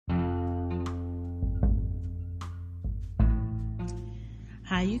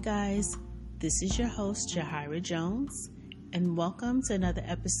Hi, you guys. This is your host, Jahira Jones, and welcome to another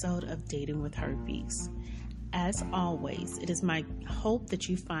episode of Dating with Herpes. As always, it is my hope that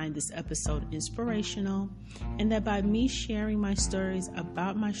you find this episode inspirational and that by me sharing my stories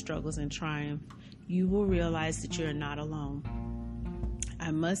about my struggles and triumph, you will realize that you're not alone.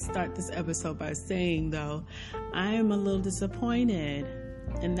 I must start this episode by saying, though, I am a little disappointed.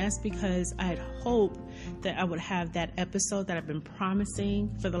 And that's because I had hoped that I would have that episode that I've been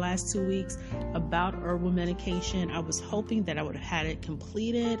promising for the last 2 weeks about herbal medication. I was hoping that I would have had it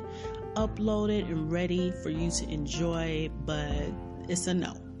completed, uploaded, and ready for you to enjoy, but it's a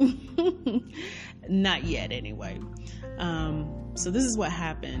no. Not yet, anyway. So this is what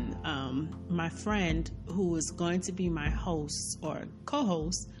happened. My friend, who was going to be my host or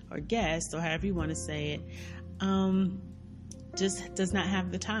co-host or guest, or however you want to say it, just does not have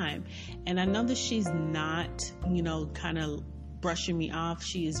the time. And I know that she's not, kind of brushing me off.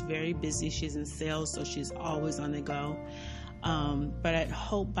 She is very busy. She's in sales, so she's always on the go. But I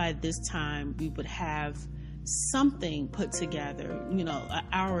hope by this time we would have something put together, an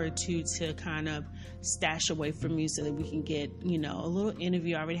hour or two to kind of stash away from you so that we can get, a little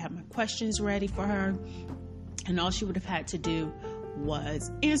interview. I already have my questions ready for her, and all she would have had to do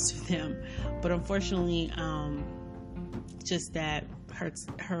was answer them. But unfortunately, just that her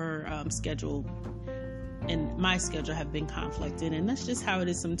schedule and my schedule have been conflicted, and that's just how it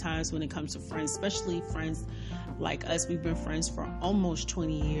is sometimes when it comes to friends, especially friends like us. We've been friends for almost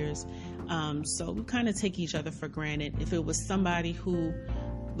 20 years, so we kind of take each other for granted. If it was somebody who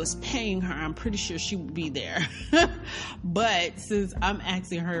was paying her, I'm pretty sure she would be there. But since I'm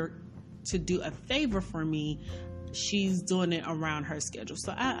asking her to do a favor for me, she's doing it around her schedule,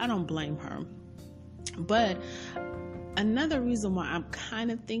 so I don't blame her. But another reason why I'm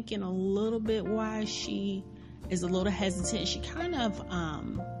kind of thinking a little bit why she is a little hesitant, she kind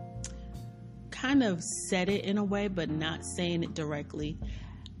of said it in a way, but not saying it directly.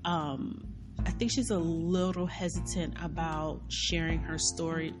 I think she's a little hesitant about sharing her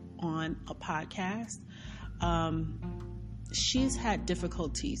story on a podcast. She's had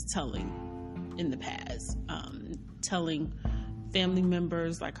difficulties telling in the past, telling family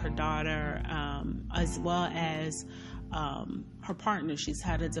members like her daughter, as well as her partner. She's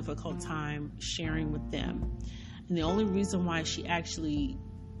had a difficult time sharing with them. And the only reason why she actually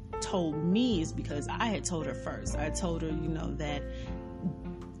told me is because I had told her first. I told her, that,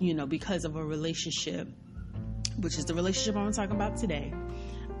 because of a relationship, which is the relationship I'm talking about today,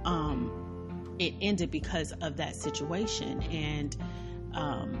 it ended because of that situation. And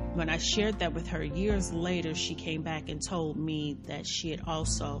when I shared that with her years later, she came back and told me that she had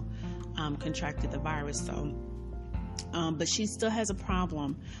also contracted the virus. So but she still has a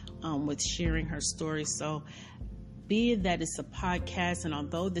problem with sharing her story. So be it that it's a podcast, and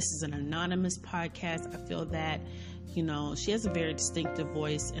although this is an anonymous podcast, I feel that, she has a very distinctive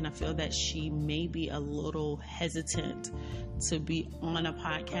voice, and I feel that she may be a little hesitant to be on a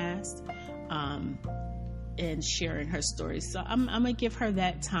podcast and sharing her story. So I'm going to give her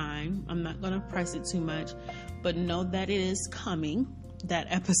that time. I'm not going to press it too much, but know that it is coming. That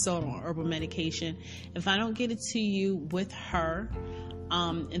episode on herbal medication. If I don't get it to you with her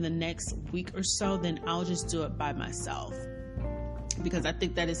in the next week or so, then I'll just do it by myself, because I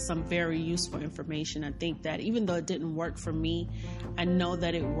think that is some very useful information. I think that even though it didn't work for me, I know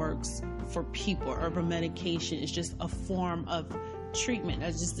that it works for people. Herbal medication is just a form of treatment.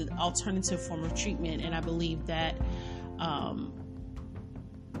 It's just an alternative form of treatment, and I believe that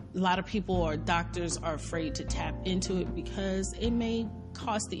a lot of people or doctors are afraid to tap into it because it may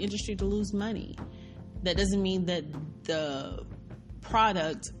cost the industry to lose money. That doesn't mean that the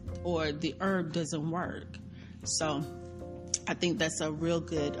product or the herb doesn't work. So I think that's a real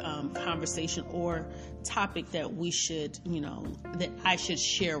good conversation or topic that we should, that I should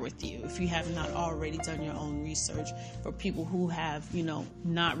share with you if you have not already done your own research. For people who have,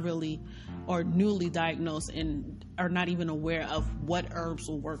 not really or newly diagnosed and are not even aware of what herbs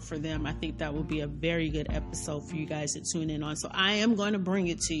will work for them, I think that will be a very good episode for you guys to tune in on. So I am going to bring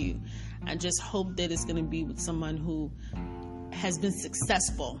it to you. I just hope that it's going to be with someone who has been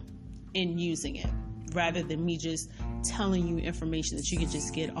successful in using it, rather than me just telling you information that you can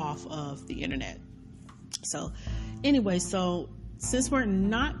just get off of the internet. So anyway, since we're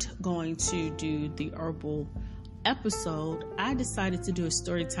not going to do the herbal episode, I decided to do a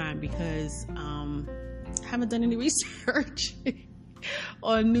story time because I haven't done any research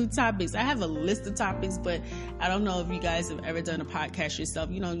on new topics. I have a list of topics, but I don't know if you guys have ever done a podcast yourself.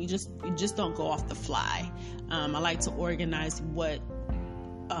 You just don't go off the fly. I like to organize what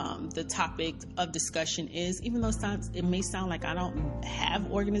the topic of discussion is, even though it may sound like I don't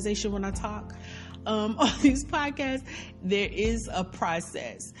have organization when I talk on these podcasts, there is a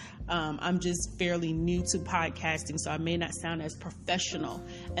process. I'm just fairly new to podcasting, so I may not sound as professional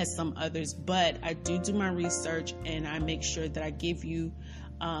as some others, but I do my research, and I make sure that I give you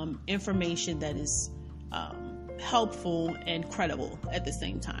information that is helpful and credible at the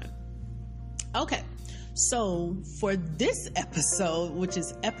same time. Okay, so for this episode, which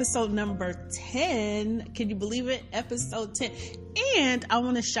is episode number 10, can you believe it? Episode 10. And I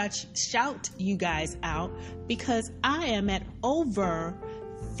want to shout you guys out because I am at over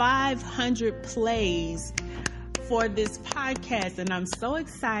 500 plays for this podcast, and I'm so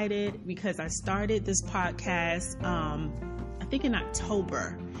excited because I started this podcast I think in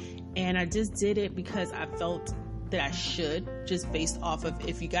October, and I just did it because I felt that I should, just based off of,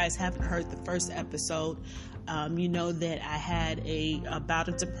 if you guys haven't heard the first episode, you know that I had a bout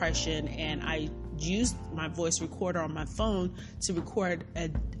of depression, and I used my voice recorder on my phone to record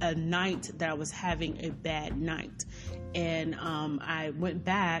a night that I was having a bad night. And I went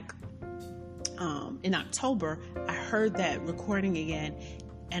back in October. I heard that recording again,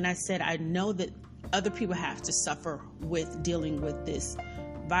 and I said, I know that other people have to suffer with dealing with this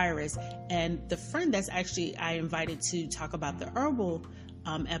virus. And the friend that's actually I invited to talk about the herbal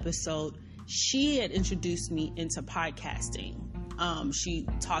episode, she had introduced me into podcasting. She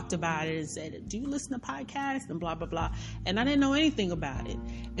talked about it and said, do you listen to podcasts and blah, blah, blah. And I didn't know anything about it.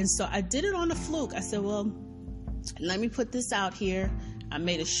 And so I did it on a fluke. I said, well, let me put this out here. I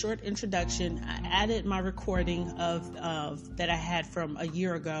made a short introduction. I added my recording of that I had from a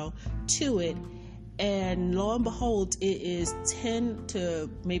year ago to it. And lo and behold, it is 10 to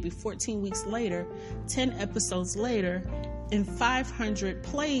maybe 14 weeks later, 10 episodes later, and 500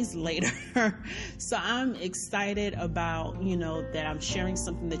 plays later. So I'm excited about, that I'm sharing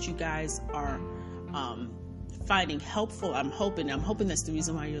something that you guys are finding helpful. I'm hoping that's the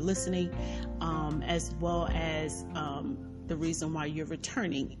reason why you're listening, as well as the reason why you're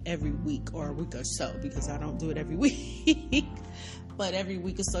returning every week or a week or so, because I don't do it every week, but every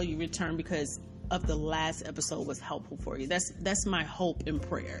week or so you return because of the last episode was helpful for you. That's my hope and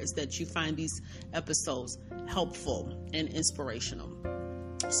prayer, is that you find these episodes helpful and inspirational.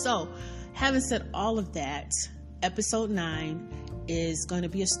 So, having said all of that, episode 9 is going to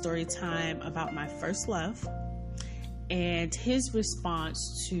be a story time about my first love and his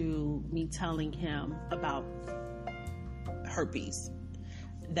response to me telling him about herpes,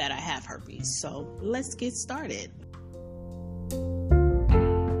 that I have herpes. So let's get started.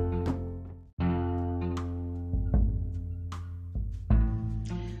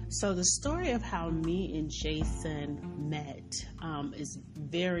 So the story of how me and Jason met is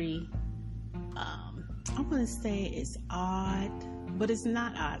very, I want to say it's odd, but it's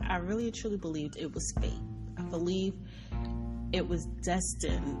not odd. I really and truly believed it was fate. I believe it was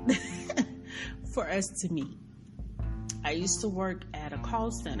destined for us to meet. I used to work at a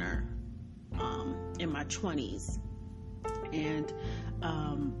call center in my 20s, and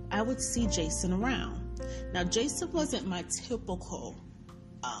I would see Jason around. Now, Jason wasn't my typical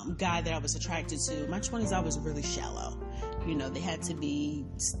guy that I was attracted to. In my 20s, I was really shallow. They had to be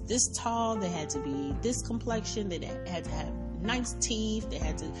this tall, they had to be this complexion, they had to have nice teeth, they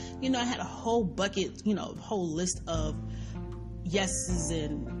had to, I had a whole bucket, whole list of yeses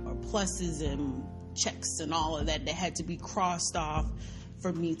or pluses and checks and all of that had to be crossed off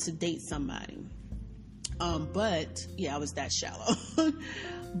for me to date somebody. But yeah, I was that shallow.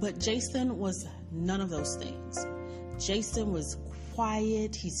 But Jason was none of those things. Jason was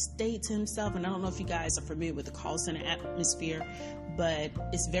quiet. He stayed to himself. And I don't know if you guys are familiar with the call center atmosphere, but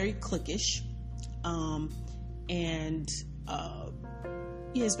it's very cliquish.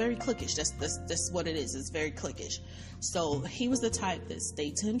 It's very cliquish. That's what it is. It's very cliquish. So he was the type that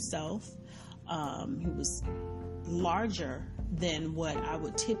stayed to himself. He was larger than what I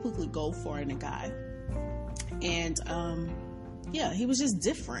would typically go for in a guy. And he was just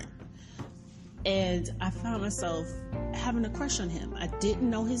different. And I found myself having a crush on him. I didn't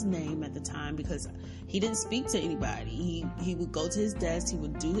know his name at the time because he didn't speak to anybody. He would go to his desk, he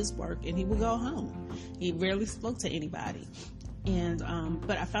would do his work, and he would go home. He rarely spoke to anybody. And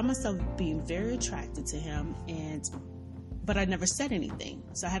but I found myself being very attracted to him, but I never said anything.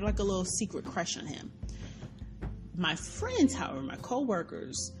 So I had like a little secret crush on him. My friends, however, my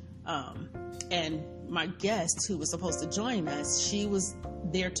co-workers, and my guest who was supposed to join us, she was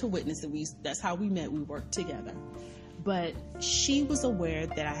there to witness it. That's how we met. We worked together. But she was aware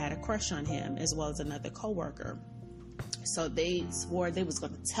that I had a crush on him, as well as another coworker. So they swore they was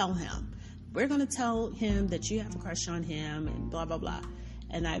going to tell him. We're going to tell him that you have a crush on him and blah, blah, blah.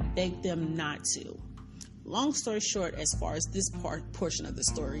 and I begged them not to. Long story short, as far as this portion of the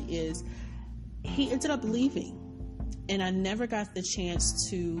story is, he ended up leaving, and I never got the chance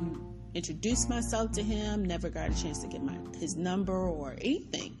to introduce myself to him, never got a chance to get his number or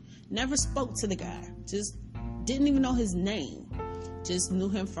anything. Never spoke to the guy, just didn't even know his name, just knew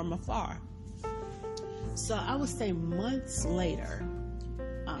him from afar. So I would say months later,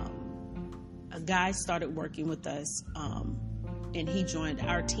 a guy started working with us, and he joined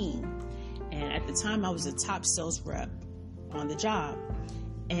our team. And at the time, I was a top sales rep on the job,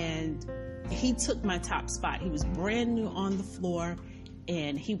 and he took my top spot. He was brand new on the floor,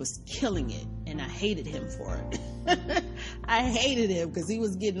 and he was killing it, and I hated him for it. I hated him because he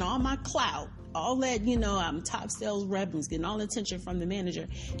was getting all my clout, all that, I'm top sales rep, and was getting all the attention from the manager,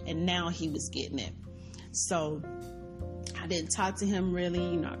 and now he was getting it. So I didn't talk to him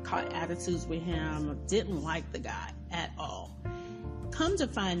really, I caught attitudes with him. I didn't like the guy at all. Come to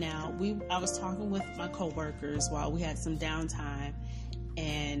find out, I was talking with my coworkers while we had some downtime,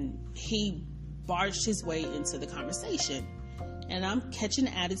 and he barged his way into the conversation. And I'm catching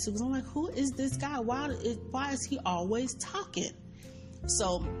attitudes. I'm like, who is this guy? Why is he always talking?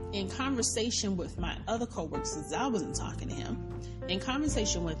 So in conversation with my other coworkers, since I wasn't talking to him, in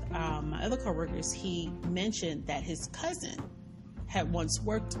conversation with my other coworkers, he mentioned that his cousin had once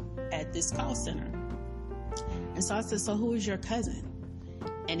worked at this call center. And so I said, so who is your cousin?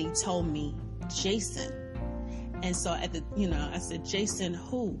 And he told me, Jason. And so I said, Jason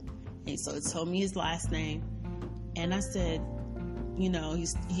who? And so it told me his last name. And I said,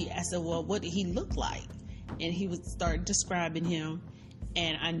 I said, well, what did he look like? And he would start describing him.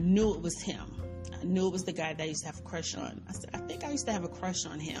 And I knew it was him. I knew it was the guy that I used to have a crush on. I said, I think I used to have a crush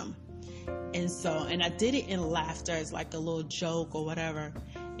on him. And I did it in laughter as like a little joke or whatever.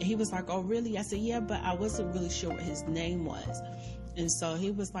 And he was like, oh, really? I said, yeah, but I wasn't really sure what his name was. And so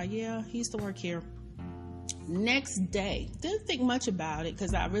he was like, yeah, he used to work here. Next day, didn't think much about it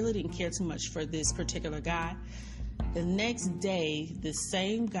because I really didn't care too much for this particular guy. The next day, the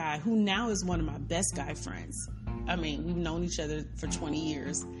same guy, who now is one of my best guy friends. I mean, we've known each other for 20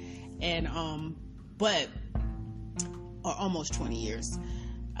 years. And, or almost 20 years.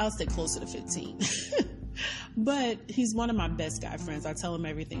 I'll say closer to 15. But he's one of my best guy friends. I tell him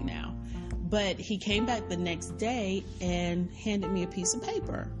everything now. But he came back the next day and handed me a piece of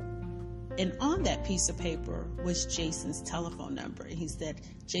paper. And on that piece of paper was Jason's telephone number. And he said,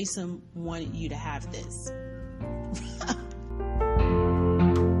 Jason wanted you to have this.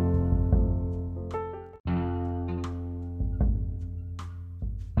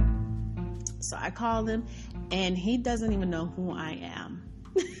 So I called him, and he doesn't even know who I am.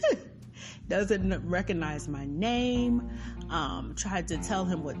 Doesn't recognize my name. Tried to tell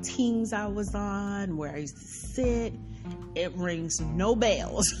him what teams I was on, where I used to sit. It rings no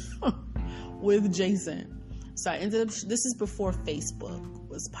bells with Jason. So I ended up, this is before Facebook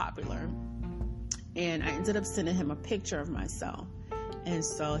was popular, and I ended up sending him a picture of myself. And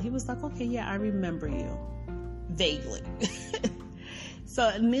so he was like, okay, yeah, I remember you vaguely. So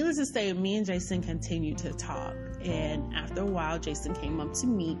needless to say, me and Jason continued to talk. And after a while, Jason came up to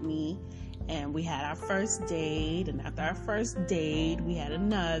meet me, and we had our first date. And after our first date, we had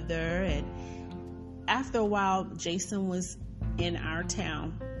another. And after a while, Jason was in our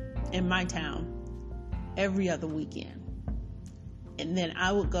town, in my town, every other weekend. And then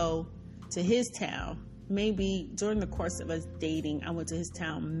I would go to his town. Maybe during the course of us dating, I went to his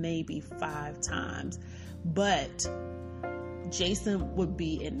town maybe 5 times. But Jason would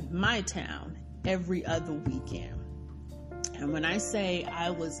be in my town every other weekend. And when I say I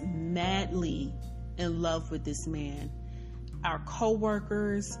was madly in love with this man, our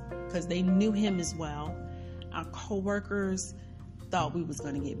coworkers, because they knew him as well, our coworkers thought we was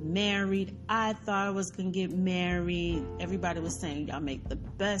going to get married. I thought I was going to get married. Everybody was saying y'all make the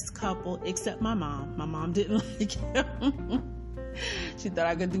best couple, except my mom. My mom didn't like him. She thought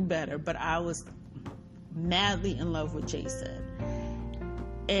I could do better, but I was madly in love with Jason.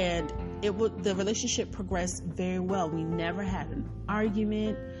 And the relationship progressed very well. We never had an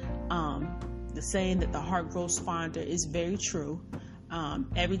argument. The saying that the heart grows fonder is very true.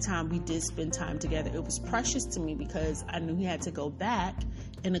 Every time we did spend time together, it was precious to me because I knew he had to go back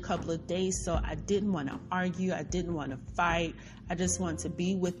in a couple of days. So I didn't want to argue. I didn't want to fight. I just wanted to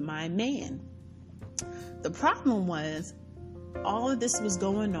be with my man. The problem was, all of this was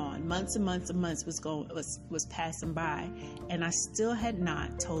going on. Months and months and months was passing by, and I still had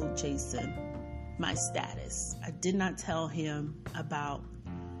not told Jason my status. I did not tell him about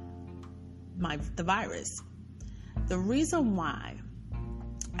the virus. The reason why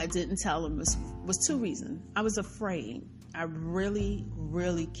I didn't tell him was 2 reasons. I was afraid. I really,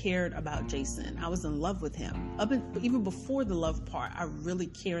 really cared about Jason. I was in love with him. Even before the love part, I really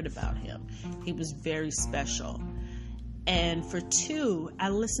cared about him. He was very special. And for 2, I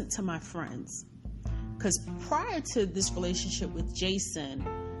listened to my friends. Because prior to this relationship with Jason,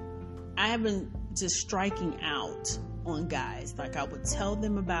 I have been just striking out on guys. Like, I would tell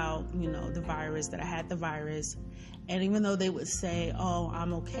them about, the virus, that I had the virus. And even though they would say, oh,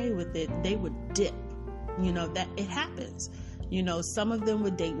 I'm okay with it, they would dip. That it happens. Some of them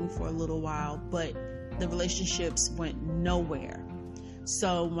would date me for a little while, but the relationships went nowhere.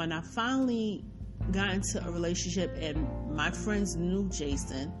 So when I finally got into a relationship and my friends knew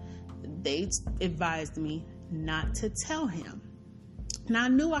Jason, they advised me not to tell him. Now, I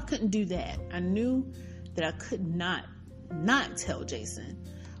knew I couldn't do that. I knew that I could not tell Jason.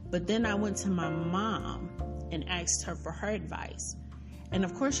 But then I went to my mom and asked her for her advice. And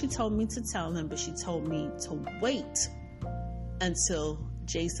of course, she told me to tell him, but she told me to wait until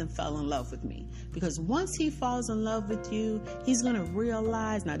Jason fell in love with me. Because once he falls in love with you, he's going to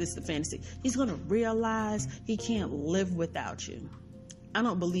realize, now this is the fantasy, he's going to realize he can't live without you. I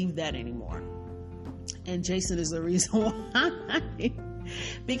don't believe that anymore. And Jason is the reason why.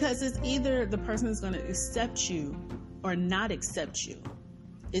 Because it's either the person is going to accept you or not accept you.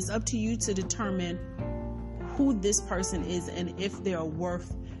 It's up to you to determine who this person is and if they're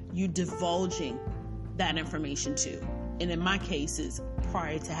worth you divulging that information to. And in my case, it's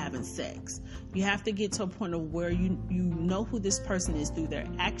prior to having sex. You have to get to a point of where you know who this person is through their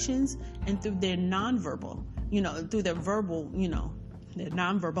actions and through their nonverbal, through their verbal, their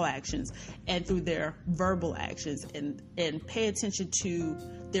nonverbal actions and through their verbal actions, and pay attention to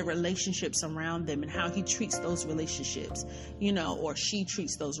their relationships around them and how he treats those relationships, or she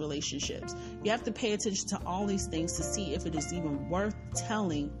treats those relationships. You have to pay attention to all these things to see if it is even worth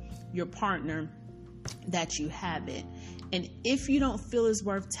telling your partner that you have it. And if you don't feel it's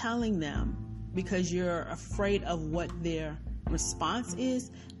worth telling them because you're afraid of what their response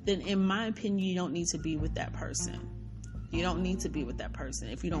is, then in my opinion, you don't need to be with that person. You don't need to be with that person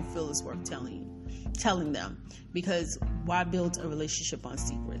if you don't feel it's worth telling them, because why build a relationship on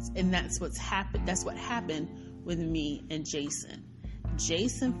secrets? And that's what's happened. That's what happened with me and Jason.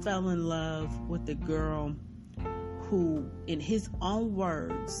 Jason fell in love with the girl who, in his own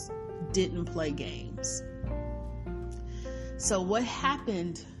words, didn't play games. So what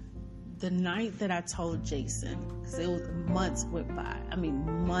happened the night that I told Jason, because it was months went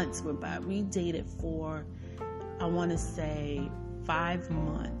by. We dated for, I want to say, 5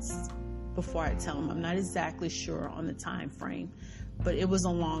 months before I tell him. I'm not exactly sure on the time frame, but it was a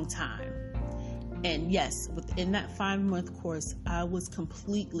long time. And yes, within that 5-month course, I was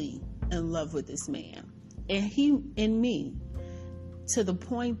completely in love with this man. And he and me, to the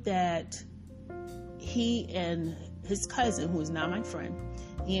point that he and his cousin, who is now my friend,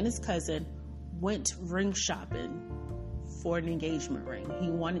 he and his cousin went ring shopping for an engagement ring. He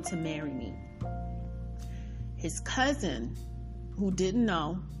wanted to marry me. His cousin, who didn't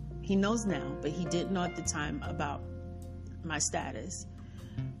know, he knows now, but he didn't know at the time about my status,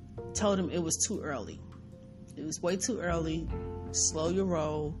 told him it was too early. It was way too early. Slow your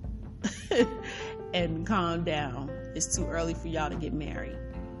roll and calm down. It's too early for y'all to get married.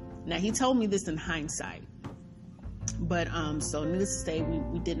 Now, he told me this in hindsight. But, so needless to say,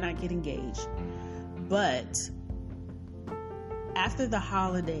 we did not get engaged. But after the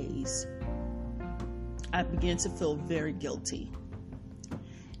holidays, I began to feel very guilty.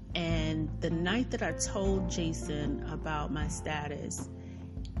 And the night that I told Jason about my status,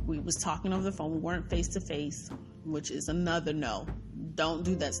 we was talking over the phone. We weren't face to face, which is another no. Don't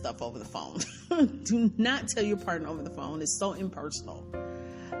do that stuff over the phone. Do not tell your partner over the phone. It's so impersonal.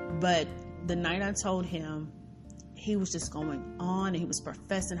 But the night I told him, he was just going on and he was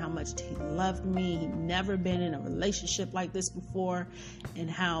professing how much he loved me. He'd never been in a relationship like this before, and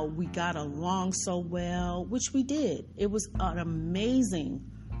how we got along so well, which we did. It was an amazing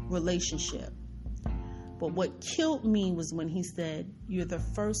relationship. But what killed me was when he said, "You're the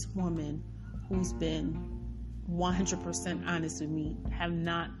first woman who's been 100% honest with me, have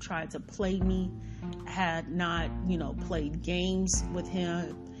not tried to play me, had not, played games with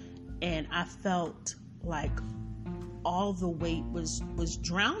him." And I felt like all the weight was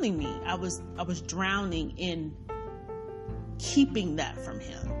drowning me. I was drowning in keeping that from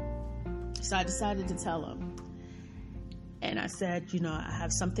him. So I decided to tell him. And I said, I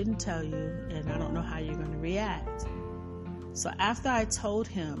have something to tell you, and I don't know how you're going to react. So after I told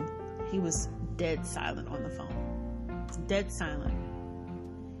him, he was dead silent on the phone. Dead silent.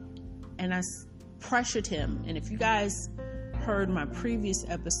 And I pressured him. And if you guys heard my previous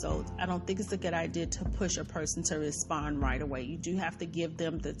episodes, I don't think it's a good idea to push a person to respond right away. You do have to give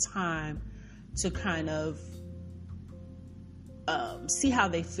them the time to kind of see how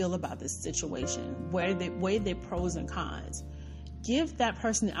they feel about this situation, weigh their pros and cons. Give that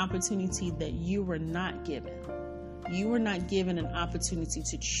person the opportunity that you were not given. You were not given an opportunity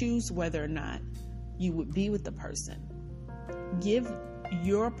to choose whether or not you would be with the person. Give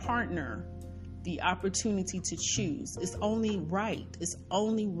your partner the opportunity to choose. It's only right. It's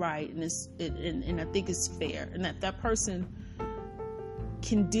only right, and I think it's fair, and that person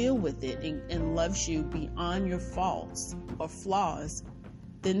can deal with it and loves you beyond your faults or flaws,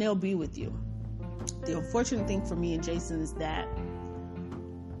 then they'll be with you. The unfortunate thing for me and Jason is that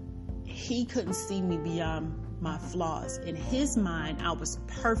he couldn't see me beyond my flaws. In his mind, I was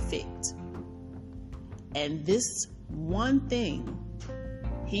perfect. And this one thing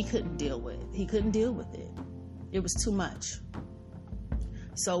he couldn't deal with. He couldn't deal with it. It was too much.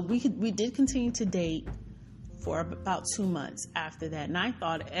 So we did continue to date for about 2 months after that. And I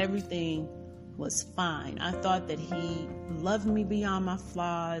thought everything was fine. I thought that he loved me beyond my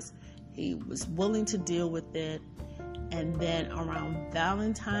flaws. He was willing to deal with it. And then around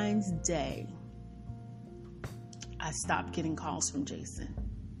Valentine's Day, I stopped getting calls from Jason.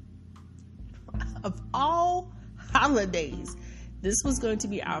 Of all holidays, this was going to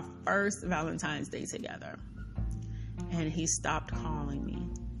be our first Valentine's Day together. And he stopped calling me.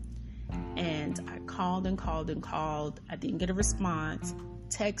 And I called and called and called. I didn't get a response.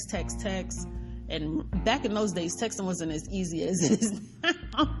 Text. And back in those days, texting wasn't as easy as it is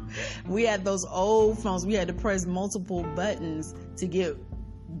now. We had those old phones. We had to press multiple buttons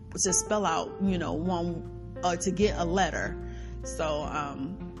to spell out, one, or to get a letter. So,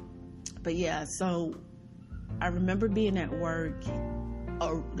 but yeah, so I remember being at work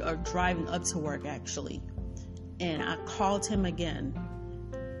or driving up to work actually. And I called him again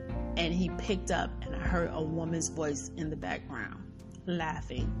and he picked up and I heard a woman's voice in the background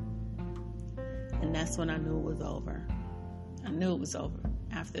laughing. And that's when I knew it was over. I knew it was over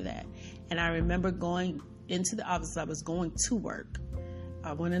after that. And I remember going into the office. I was going to work.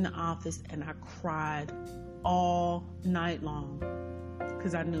 I went in the office and I cried all night long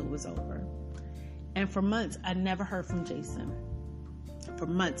because I knew it was over. And for months, I never heard from Jason. For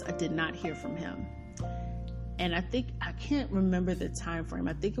months, I did not hear from him. And I can't remember the time frame.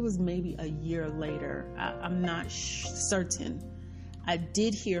 I think it was maybe a year later. I'm not certain. I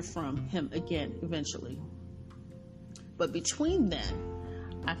did hear from him again eventually. But between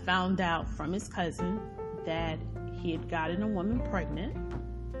then, I found out from his cousin that he had gotten a woman pregnant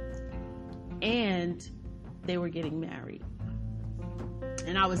and they were getting married.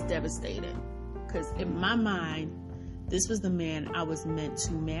 And I was devastated because in my mind, this was the man I was meant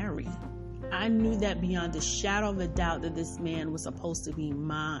to marry. I knew that beyond a shadow of a doubt that this man was supposed to be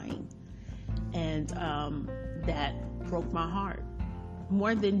mine. And that broke my heart.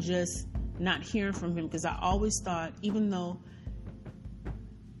 More than just not hearing from him, because I always thought, even though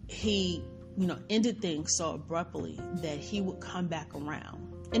he, ended things so abruptly, that he would come back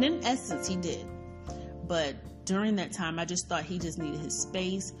around. And in essence, he did. But during that time, I just thought he just needed his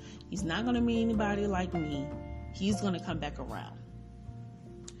space. He's not going to meet anybody like me. He's going to come back around.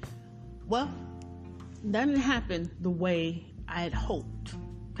 Well, that didn't happen the way I had hoped,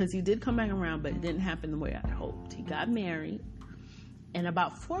 because he did come back around, but it didn't happen the way I had hoped. He got married. And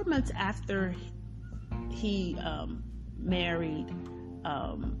about 4 months after he married,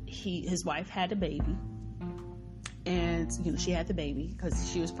 his wife had a baby. And, she had the baby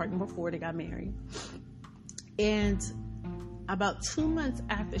because she was pregnant before they got married. And about 2 months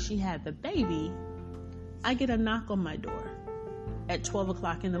after she had the baby, I get a knock on my door at 12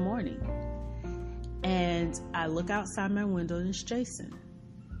 o'clock in the morning. And I look outside my window and it's Jason.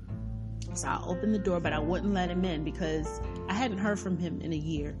 So I opened the door, but I wouldn't let him in because I hadn't heard from him in a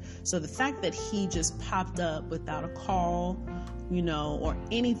year. So the fact that he just popped up without a call, or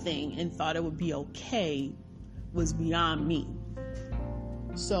anything and thought it would be okay was beyond me.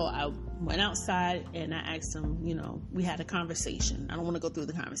 So I went outside and I asked him, we had a conversation. I don't want to go through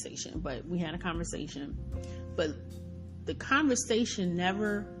the conversation, but we had a conversation. But the conversation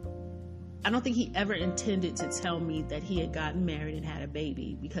I don't think he ever intended to tell me that he had gotten married and had a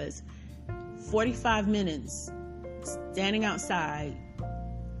baby, because 45 minutes standing outside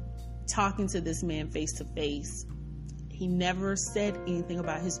talking to this man face to face, he never said anything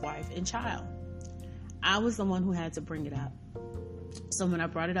about his wife and child. I was the one who had to bring it up. So when I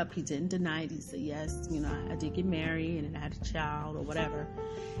brought it up, he didn't deny it. He said, yes, I did get married and I had a child or whatever.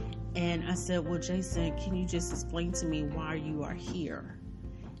 And I said, well, Jason, can you just explain to me why you are here?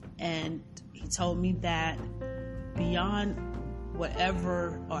 And he told me that beyond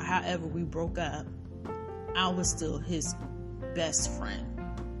whatever or however we broke up, I was still his best friend.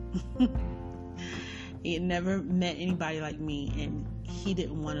 He had never met anybody like me, and he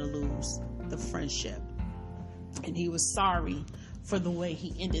didn't want to lose the friendship. And he was sorry for the way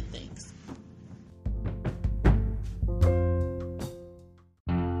he ended things.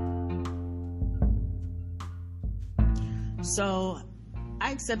 So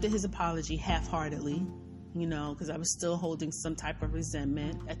I accepted his apology half-heartedly, because I was still holding some type of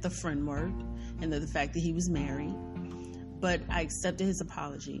resentment at the friend word and the fact that he was married. But I accepted his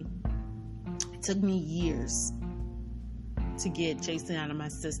apology. It took me years to get Jason out of my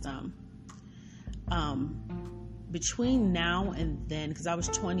system. Between now and then, because I was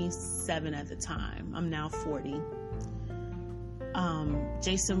 27 at the time, I'm now 40,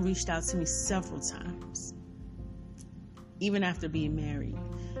 Jason reached out to me several times. Even after being married,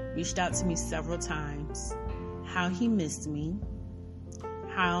 reached out to me several times, how he missed me,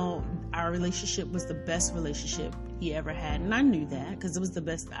 how our relationship was the best relationship he ever had. And I knew that because it was the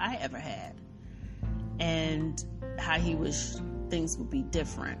best I ever had. And how he wished things would be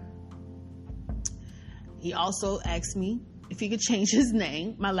different. He also asked me if he could change his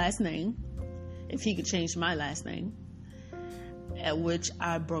name, my last name, if he could change my last name. At which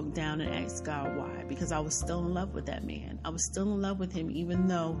I broke down and asked God why, because I was still in love with that man. I was still in love with him, even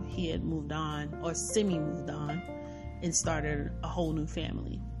though he had moved on, or semi-moved on, and started a whole new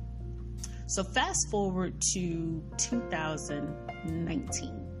family. So fast forward to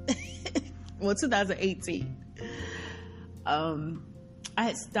 2019. Well, 2018. I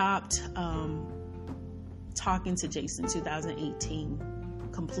had stopped talking to Jason 2018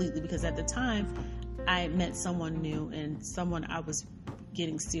 completely, because at the time I had met someone new and someone I was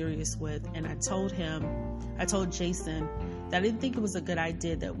getting serious with, and I told Jason that I didn't think it was a good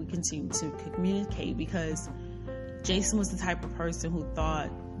idea that we continue to communicate, because Jason was the type of person who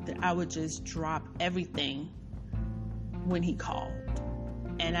thought that I would just drop everything when he called,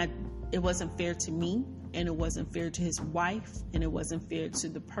 and it wasn't fair to me, and it wasn't fair to his wife, and it wasn't fair to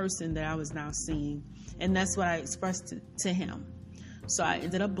the person that I was now seeing. And that's what I expressed to him. So I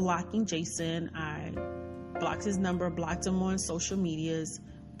ended up blocking Jason. I blocked his number, blocked him on social medias,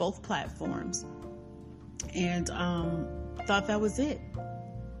 both platforms, and thought that was it.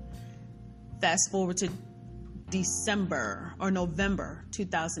 Fast forward to November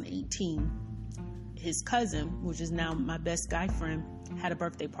 2018. His cousin, which is now my best guy friend, had a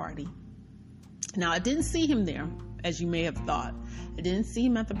birthday party. Now, I didn't see him there, as you may have thought. I didn't see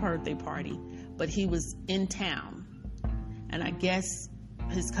him at the birthday party, but he was in town. And I guess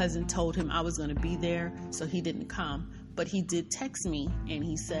his cousin told him I was going to be there, so he didn't come. But he did text me, and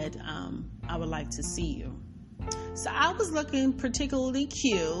he said, I would like to see you. So I was looking particularly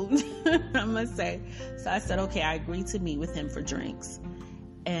cute, I must say. So I said, okay, I agreed to meet with him for drinks.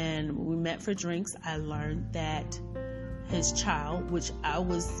 And when we met for drinks, I learned that his child, which I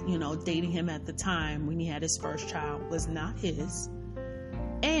was, dating him at the time when he had his first child, was not his.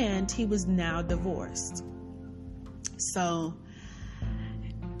 And he was now divorced. So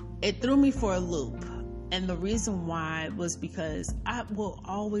it threw me for a loop. And the reason why was because I will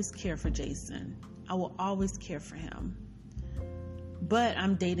always care for Jason. I will always care for him. But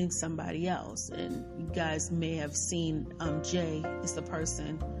I'm dating somebody else. And you guys may have seen Jay is the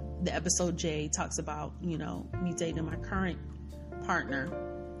person. The episode Jay talks about, me dating my current partner.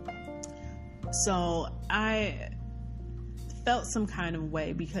 So I felt some kind of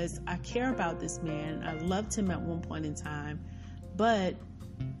way because I care about this man. I loved him at one point in time, but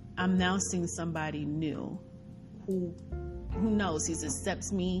I'm now seeing somebody new who knows, he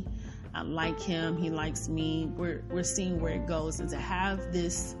accepts me. I like him. He likes me. We're seeing where it goes. And to have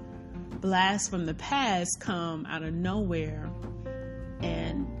this blast from the past come out of nowhere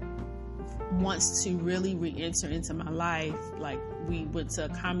and wants to really re-enter into my life. Like, we went to a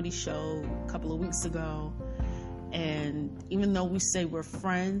comedy show a couple of weeks ago, and even though we say we're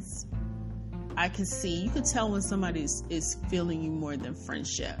friends, you could tell when somebody is feeling you more than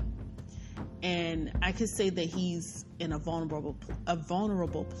friendship. And I could say that he's in a vulnerable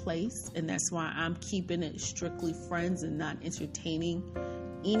place, and that's why I'm keeping it strictly friends and not entertaining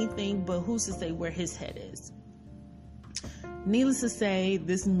anything. But who's to say where his head is? Needless to say,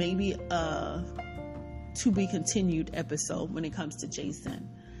 this may be a to be continued episode when it comes to Jason.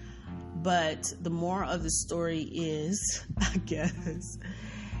 But the moral of the story is, I guess,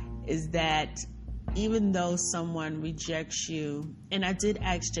 is that even though someone rejects you, and I did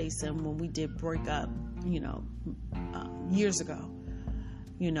ask Jason when we did break up, years ago,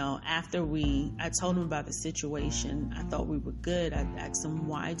 after I told him about the situation, I thought we were good. I asked him,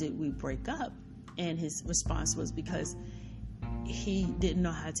 why did we break up? And his response was because he didn't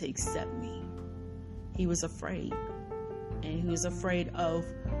know how to accept me. He was afraid. And he was afraid of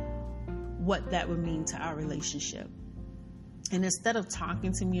what that would mean to our relationship. And instead of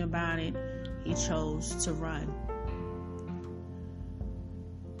talking to me about it, he chose to run.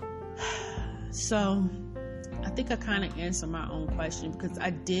 So I think I kind of answered my own question, because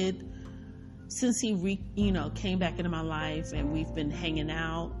I did, since he came back into my life and we've been hanging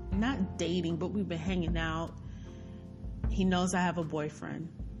out, not dating, but we've been hanging out. He knows I have a boyfriend.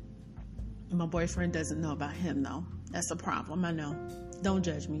 My boyfriend doesn't know about him, though. That's a problem, I know. Don't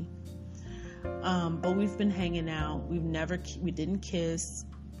judge me. But we've been hanging out. We didn't kiss.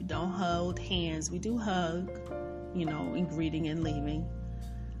 We don't hold hands. We do hug, in greeting and leaving.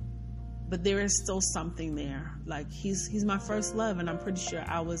 But there is still something there. Like, he's my first love, and I'm pretty sure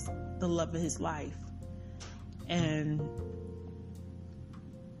I was the love of his life. And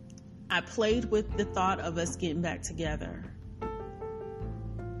I played with the thought of us getting back together.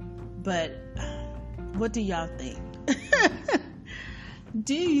 But what do y'all think?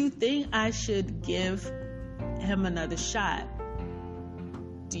 Do you think I should give him another shot?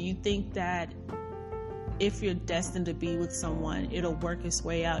 Do you think that if you're destined to be with someone, it'll work its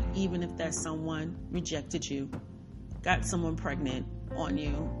way out, even if that someone rejected you, got someone pregnant on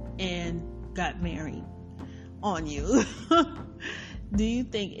you, and got married on you? Do you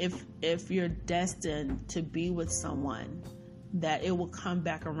think if you're destined to be with someone, that it will come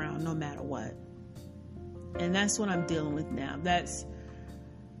back around no matter what? And that's what I'm dealing with now. That's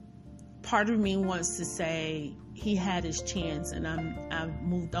part of me wants to say he had his chance, and I've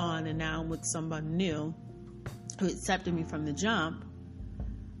moved on, and now I'm with someone new who accepted me from the jump.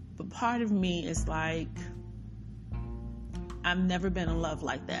 But part of me is like, I've never been in love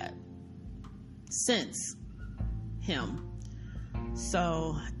like that since him.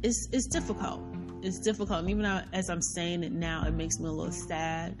 So it's difficult. It's difficult. And even as I'm saying it now, it makes me a little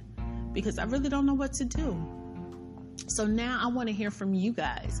sad, because I really don't know what to do. So now I want to hear from you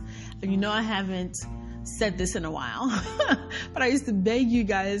guys. And I haven't said this in a while, but I used to beg you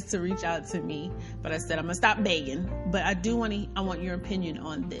guys to reach out to me. But I said I'm gonna stop begging. But I want your opinion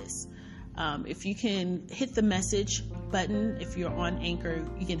on this. If you can hit the message button, if you're on Anchor,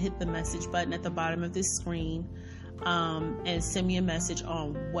 you can hit the message button at the bottom of this screen, and send me a message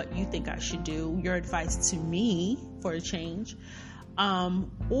on what you think I should do, your advice to me for a change.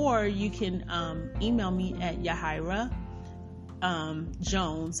 Or you can email me at Yahira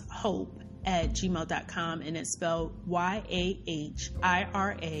Jones Hope at gmail.com, and it's spelled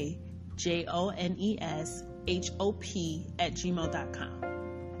YAHIRAJONESHOP@gmail.com.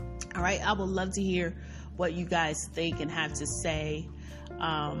 All right, I would love to hear what you guys think and have to say.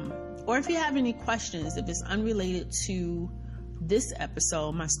 Or if you have any questions, if it's unrelated to this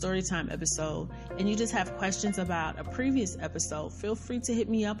episode, my Storytime episode, and you just have questions about a previous episode, feel free to hit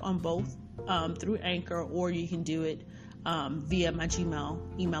me up on both through Anchor, or you can do it via my Gmail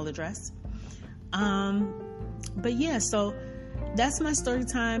email address. But yeah, so that's my story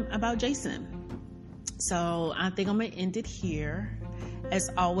time about Jason. So I think I'm going to end it here. As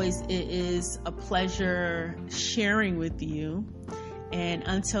always, it is a pleasure sharing with you. And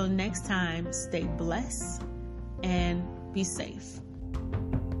until next time, stay blessed and be safe.